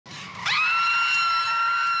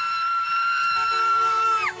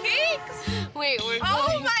right, we're going.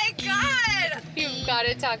 Oh my God! You've got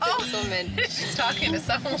to talk to this woman. She's talking to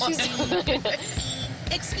someone.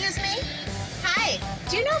 Excuse me? Hi.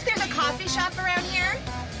 Do you know if there's a coffee shop around here?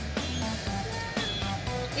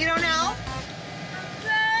 You don't know?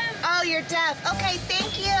 Oh, you're deaf. Okay,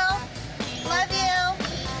 thank you. Love you.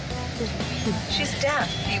 She's deaf.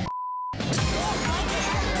 You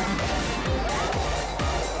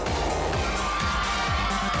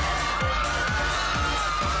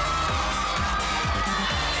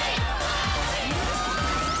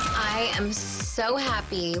I am so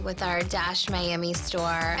happy with our Dash Miami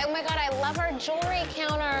store. Oh my God, I love our jewelry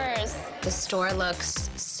counters. The store looks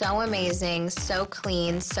so amazing, so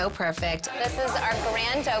clean, so perfect. This is our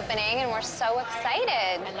grand opening and we're so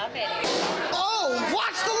excited. I love it. Oh,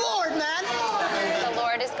 watch the Lord, man. The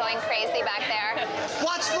Lord is going crazy back there.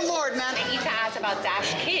 Watch the Lord, man. need to ask about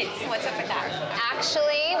Dash Kids. What's up with that?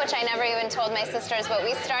 Actually, which I never even told my sisters, but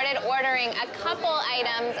we started ordering a couple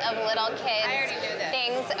items of little kids. I already knew this.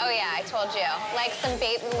 Things. Oh yeah, I told you. Like some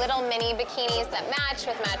little mini bikinis that match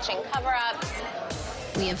with matching cover-ups.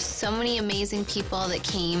 We have so many amazing people that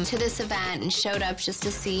came to this event and showed up just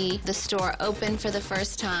to see the store open for the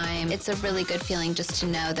first time. It's a really good feeling just to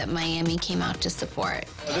know that Miami came out to support.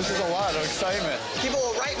 This is a lot of excitement. People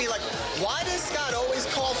will write me like, why does Scott always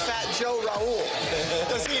call Fat Joe Raul?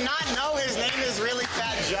 Does he not know his name is really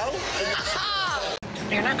Fat Joe?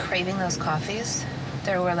 You're not craving those coffees?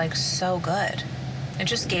 They were like so good. It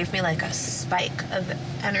just gave me like a spike of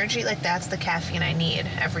energy. Like that's the caffeine I need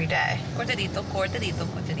every day. Cortadito, cortadito,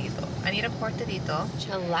 cortadito. I need a cortadito.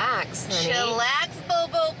 Chillax, honey. Chillax, boo,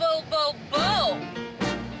 boo, boo, boo,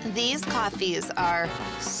 boo. These coffees are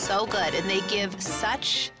so good, and they give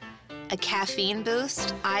such a caffeine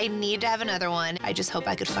boost. I need to have another one. I just hope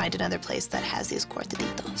I could find another place that has these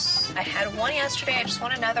cortaditos. I had one yesterday. I just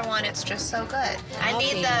want another one. It's just so good. I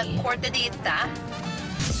need the cortadita.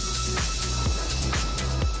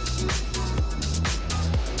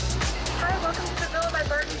 Hi, welcome to the Villa by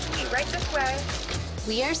Burton Key. Right this way.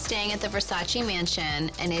 We are staying at the Versace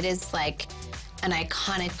Mansion, and it is like an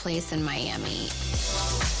iconic place in Miami.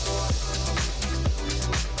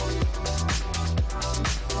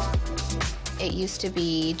 It used to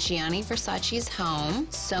be Gianni Versace's home.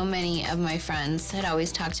 So many of my friends had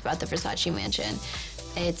always talked about the Versace Mansion.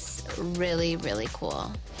 It's really, really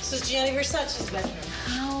cool. This is Gianni Versace's bedroom.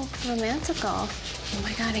 How romantical. Oh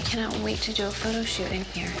my God, I cannot wait to do a photo shoot in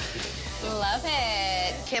here. Love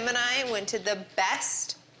it. Kim and I went to the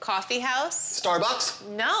best coffee house. Starbucks?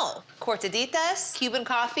 No. Cortaditas, Cuban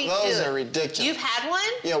coffee. Those Dude, are ridiculous. You've had one?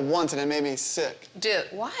 Yeah, once, and it made me sick. Dude,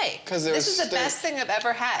 why? 'Cause they This were is the stiff. best thing I've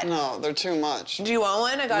ever had. No, they're too much. Do you want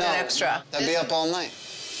one? I got No, an extra. That'd be up all night.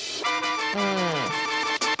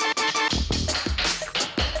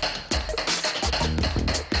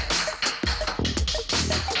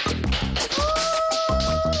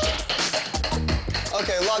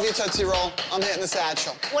 Okay, love you, Tootsie Roll. I'm hitting the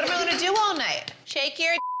satchel. What am I gonna do all night? Shake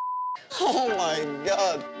your Oh my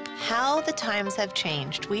God. How the times have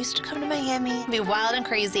changed. We used to come to Miami, be wild and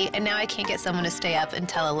crazy, and now I can't get someone to stay up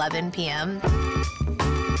until 11 p.m.